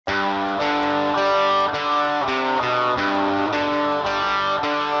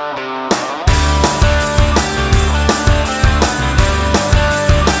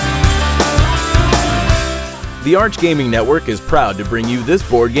the Arch Gaming Network is proud to bring you this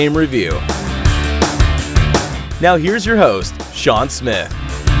board game review. Now here's your host, Sean Smith.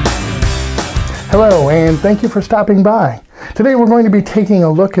 Hello, and thank you for stopping by. Today we're going to be taking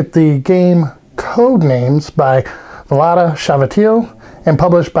a look at the game Codenames by Vlaada Chavatil and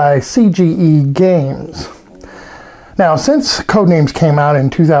published by CGE Games. Now, since Codenames came out in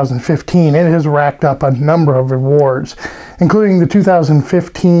 2015, it has racked up a number of awards, including the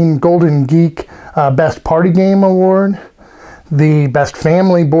 2015 Golden Geek Best Party Game Award, the Best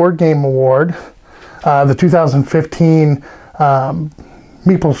Family Board Game Award, the 2015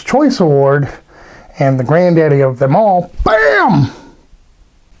 Meeple's Choice Award, and the granddaddy of them all, BAM!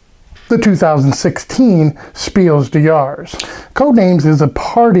 The 2016 Spiels des Jahres. Codenames is a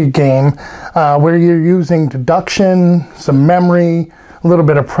party game where you're using deduction, some memory, a little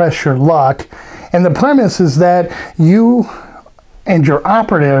bit of pressure luck, and the premise is that you and your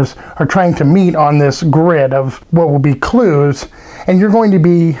operatives are trying to meet on this grid of what will be clues, and you're going to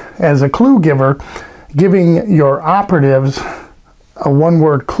be, as a clue giver, giving your operatives a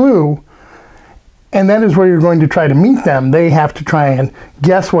one-word clue, and that is where you're going to try to meet them. They have to try and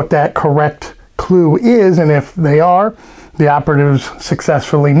guess what that correct clue is, and if they are, the operatives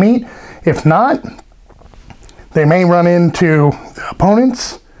successfully meet. If not, they may run into the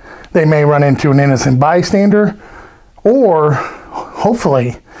opponents, they may run into an innocent bystander, or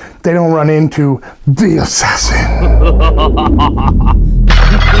hopefully they don't run into the assassin.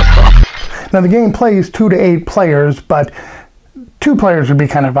 Now the game plays 2 to 8 players, but 2 players would be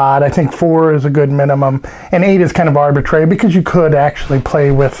kind of odd. I think 4 is a good minimum, and 8 is kind of arbitrary because you could actually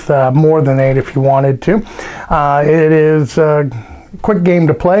play with more than 8 if you wanted to. It is a quick game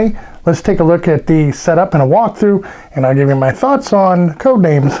to play. Let's take a look at the setup and a walkthrough, and I'll give you my thoughts on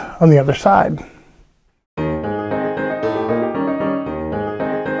Codenames on the other side.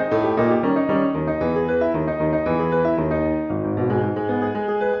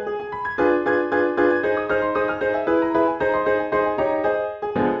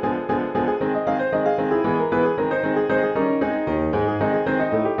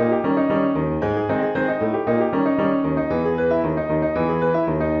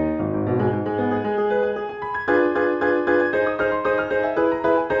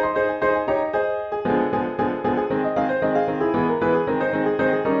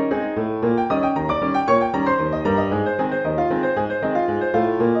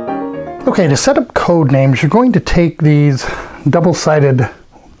 Okay, to set up Codenames, you're going to take these double-sided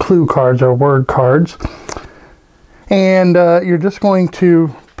clue cards or word cards, and you're just going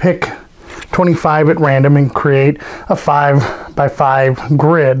to pick 25 at random and create a 5 by 5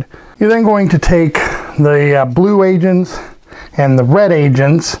 grid. You're then going to take the blue agents and the red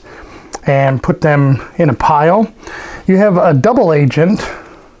agents and put them in a pile. You have a double agent,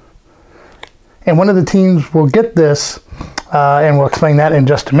 and one of the teams will get this, and we'll explain that in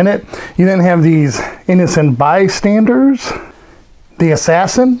just a minute. You then have these innocent bystanders, the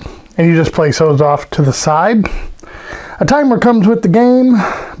assassin, and you just place those off to the side. A timer comes with the game,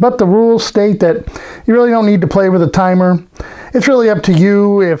 but the rules state that you really don't need to play with a timer. It's really up to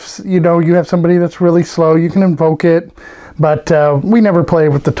you. If you have somebody that's really slow, you can invoke it, but we never play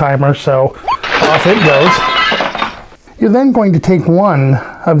with the timer, so off it goes. You're then going to take one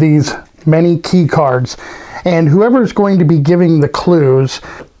of these many key cards, and whoever is going to be giving the clues,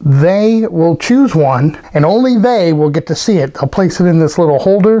 they will choose one, and only they will get to see it. They'll place it in this little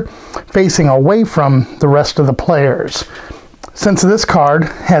holder facing away from the rest of the players. Since this card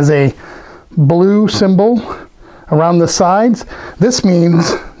has a blue symbol around the sides, this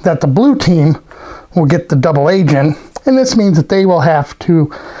means that the blue team will get the double agent, and this means that they will have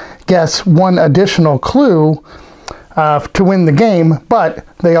to guess one additional clue to win the game, but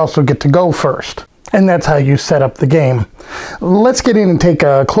they also get to go first. And that's how you set up the game. Let's get in and take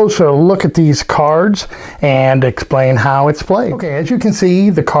a closer look at these cards and explain how it's played. Okay, as you can see,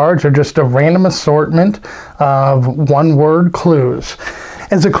 the cards are just a random assortment of one-word clues.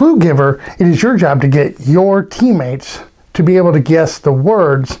 As a clue giver, it is your job to get your teammates to be able to guess the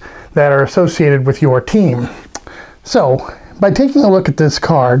words that are associated with your team. So, by taking a look at this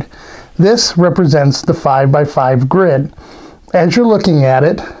card, this represents the 5 by 5 grid. As you're looking at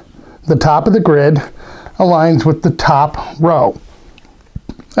it, the top of the grid aligns with the top row.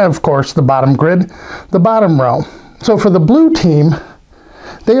 And of course, the bottom grid, the bottom row. So for the blue team,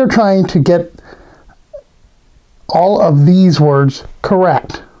 they are trying to get all of these words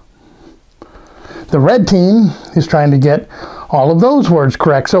correct. The red team is trying to get all of those words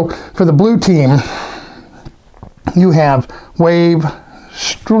correct. So for the blue team, you have wave,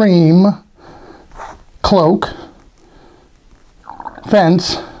 stream, cloak,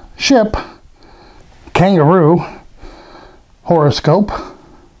 fence, ship, kangaroo, horoscope,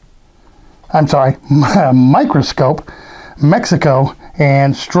 I'm sorry, microscope, Mexico,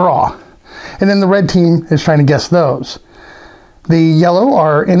 and straw. And then the red team is trying to guess those. The yellow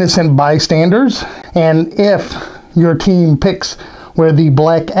are innocent bystanders, and if your team picks where the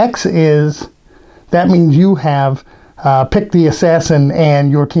black X is, that means you have picked the assassin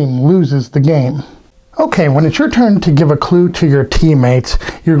and your team loses the game. Okay, when it's your turn to give a clue to your teammates,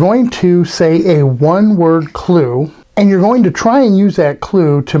 you're going to say a one-word clue, and you're going to try and use that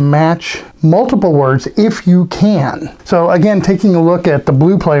clue to match multiple words if you can. So again, taking a look at the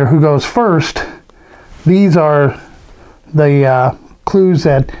blue player who goes first, these are the clues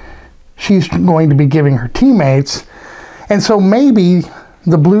that she's going to be giving her teammates. And so maybe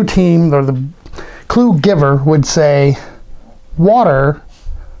the blue team or the clue giver would say water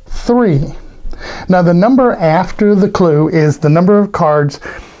 3. Now the number after the clue is the number of cards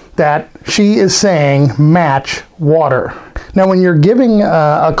that she is saying match water. Now when you're giving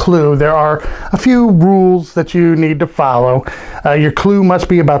a clue, there are a few rules that you need to follow. Your clue must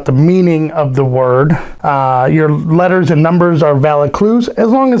be about the meaning of the word. Your letters and numbers are valid clues as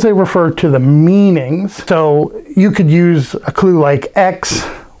long as they refer to the meanings. So you could use a clue like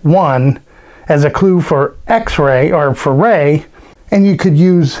X1 as a clue for X-ray or for ray, and you could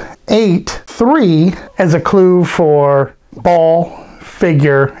use 8-3 as a clue for ball,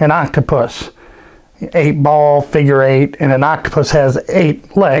 figure, and octopus. 8 ball, figure 8, and an octopus has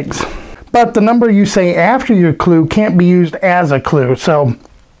 8 legs. But the number you say after your clue can't be used as a clue. So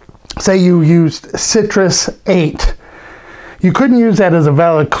say you used citrus 8. You couldn't use that as a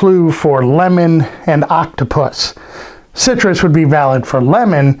valid clue for lemon and octopus. Citrus would be valid for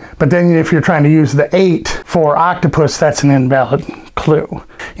lemon, but then if you're trying to use the 8 for octopus, that's an invalid clue.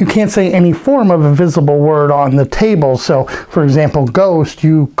 You can't say any form of a visible word on the table. So, for example, ghost,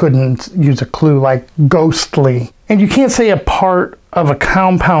 you couldn't use a clue like ghostly. And you can't say a part of a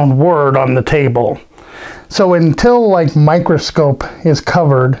compound word on the table. So until like microscope is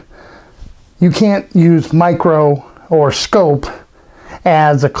covered, you can't use micro or scope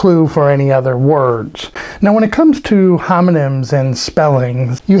as a clue for any other words. Now when it comes to homonyms and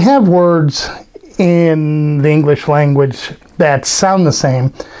spellings, you have words in the English language that sound the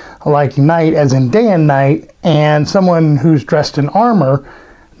same, like night as in day and night, and someone who's dressed in armor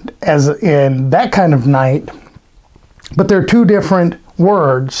as in that kind of night, but they're two different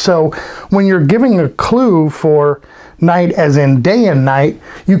words. So when you're giving a clue for night as in day and night,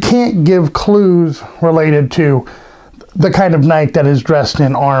 you can't give clues related to the kind of knight that is dressed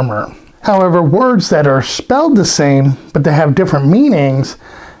in armor. However, words that are spelled the same but they have different meanings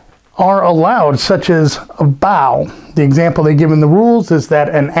are allowed, such as a bow. The example they give in the rules is that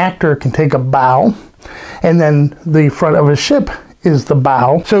an actor can take a bow, and then the front of a ship is the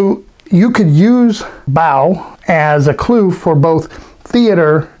bow. So you could use bow as a clue for both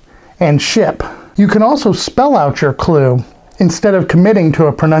theater and ship. You can also spell out your clue instead of committing to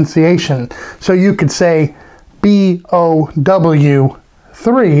a pronunciation. So you could say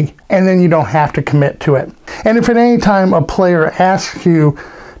BOW3, and then you don't have to commit to it. And if at any time a player asks you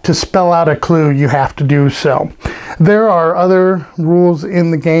to spell out a clue, you have to do so. There are other rules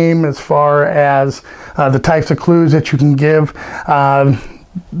in the game as far as the types of clues that you can give.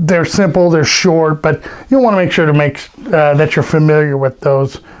 They're simple, they're short, but you'll want to make sure to make that you're familiar with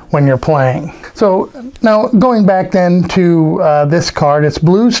those when you're playing. So now going back then to this card, it's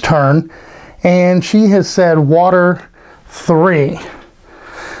Blue's turn, and she has said water 3.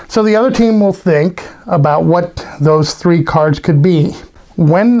 So the other team will think about what those 3 cards could be.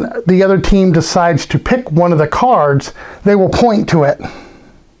 When the other team decides to pick one of the cards, they will point to it.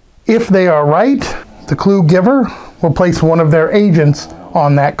 If they are right, the clue giver will place one of their agents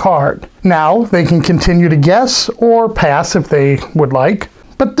on that card. Now they can continue to guess or pass if they would like,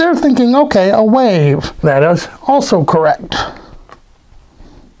 but they're thinking, okay, a wave. That is also correct.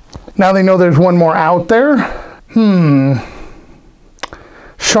 Now they know there's one more out there.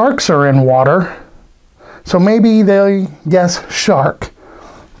 Sharks are in water, so maybe they guess shark.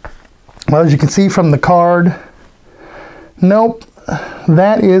 Well, as you can see from the card, nope,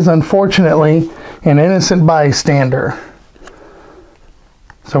 that is unfortunately an innocent bystander.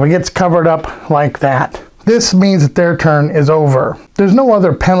 So it gets covered up like that. This means that their turn is over. There's no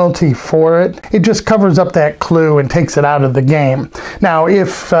other penalty for it. It just covers up that clue and takes it out of the game. Now,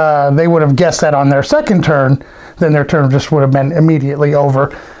 if they would have guessed that on their second turn, then their turn just would have been immediately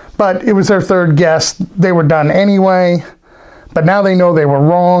over. But it was their third guess. They were done anyway. But now they know they were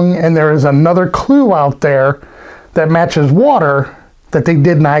wrong, and there is another clue out there that matches water that they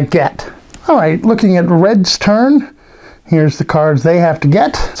did not get. All right, looking at Red's turn, Here's the cards they have to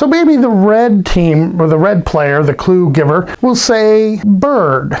get. So maybe the red team, or the red player, the clue giver, will say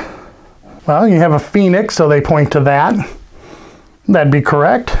bird. Well, you have a phoenix, so they point to that. That'd be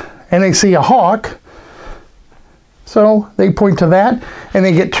correct. And they see a hawk, so they point to that, and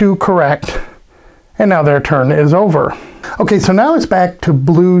they get 2 correct. And now their turn is over. Okay, so now it's back to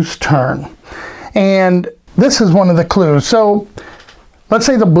blue's turn. And this is one of the clues. So let's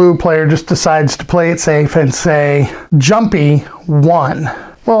say the blue player just decides to play it safe and say, Jumpy 1.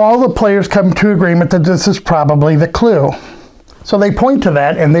 Well, all the players come to agreement that this is probably the clue. So they point to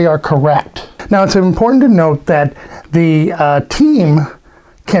that, and they are correct. Now, it's important to note that the team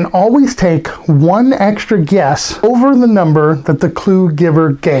can always take 1 extra guess over the number that the clue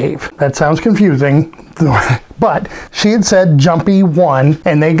giver gave. That sounds confusing, but she had said Jumpy 1,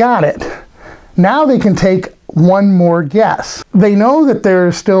 and they got it. Now they can take 1 more guess. They know that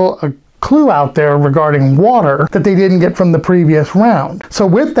there's still a clue out there regarding water that they didn't get from the previous round. So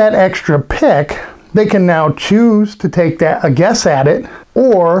with that extra pick, they can now choose to take a guess at it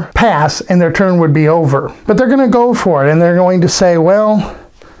or pass, and their turn would be over. But they're going to go for it, and they're going to say, well,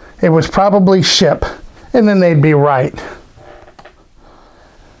 it was probably ship, and then they'd be right.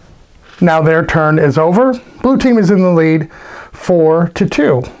 Now their turn is over. Blue team is in the lead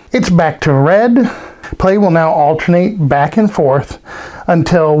 4-2. It's back to red. Play will now alternate back and forth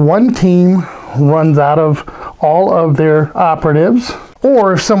until one team runs out of all of their operatives,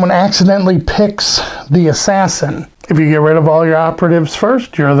 or if someone accidentally picks the assassin. If you get rid of all your operatives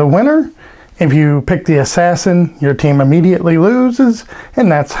first, you're the winner. If you pick the assassin, your team immediately loses,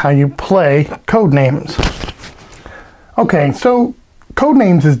 and that's how you play Codenames. Okay, so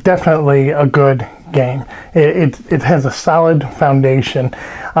Codenames is definitely a good game. It has a solid foundation.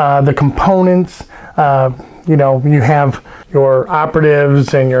 The components, you know, you have your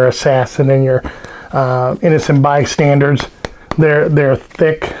operatives and your assassin and your innocent bystanders. They're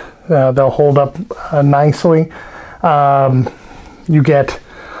thick. They'll hold up nicely. You get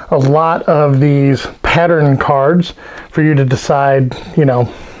a lot of these pattern cards for you to decide, you know,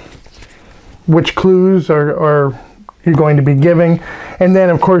 which clues are you're going to be giving. And then,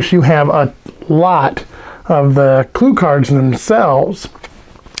 of course, you have a lot of the clue cards themselves.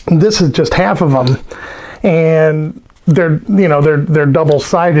 This is just half of them, and they're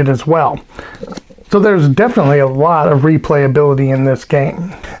double-sided as well. So there's definitely a lot of replayability in this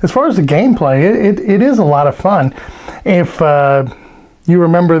game. As far as the gameplay, it is a lot of fun. If you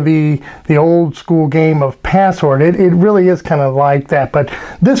remember the old school game of Password, it really is kind of like that, but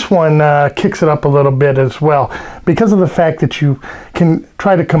this one kicks it up a little bit as well because of the fact that you can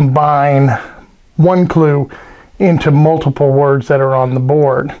try to combine one clue into multiple words that are on the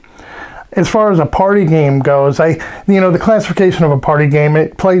board. As far as a party game goes, the classification of a party game,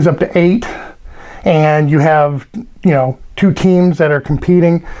 it plays up to 8, and you have, 2 teams that are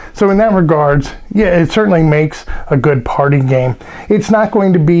competing. So in that regards, yeah, it certainly makes a good party game. It's not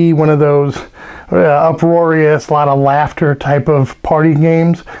going to be one of those uproarious, a lot of laughter type of party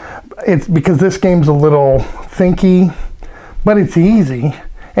games. It's because this game's a little thinky, but it's easy,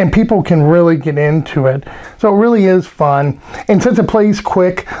 and people can really get into it. So it really is fun. And since it plays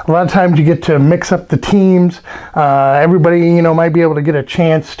quick, a lot of times you get to mix up the teams. Everybody, might be able to get a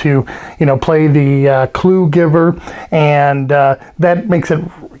chance to, play the clue giver, and that makes it,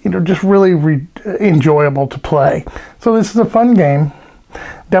 just really enjoyable to play. So this is a fun game.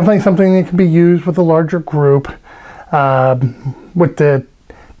 Definitely something that can be used with a larger group. With the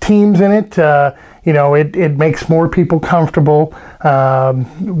teams in it, it makes more people comfortable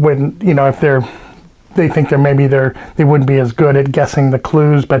when, if they think they wouldn't be as good at guessing the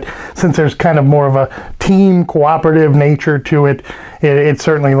clues, but since there's kind of more of a team cooperative nature to it, it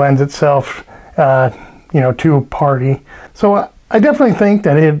certainly lends itself, to a party. So I definitely think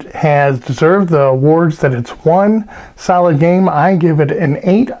that it has deserved the awards that it's won. Solid game. I give it an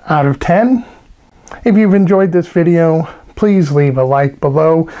 8 out of 10. If you've enjoyed this video, please leave a like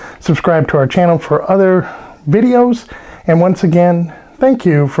below, subscribe to our channel for other videos, and once again, thank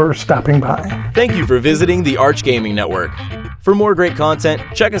you for stopping by. Thank you for visiting the Arch Gaming Network. For more great content,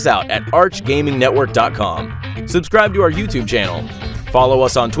 check us out at archgamingnetwork.com. Subscribe to our YouTube channel, follow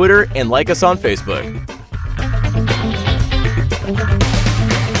us on Twitter, and like us on Facebook.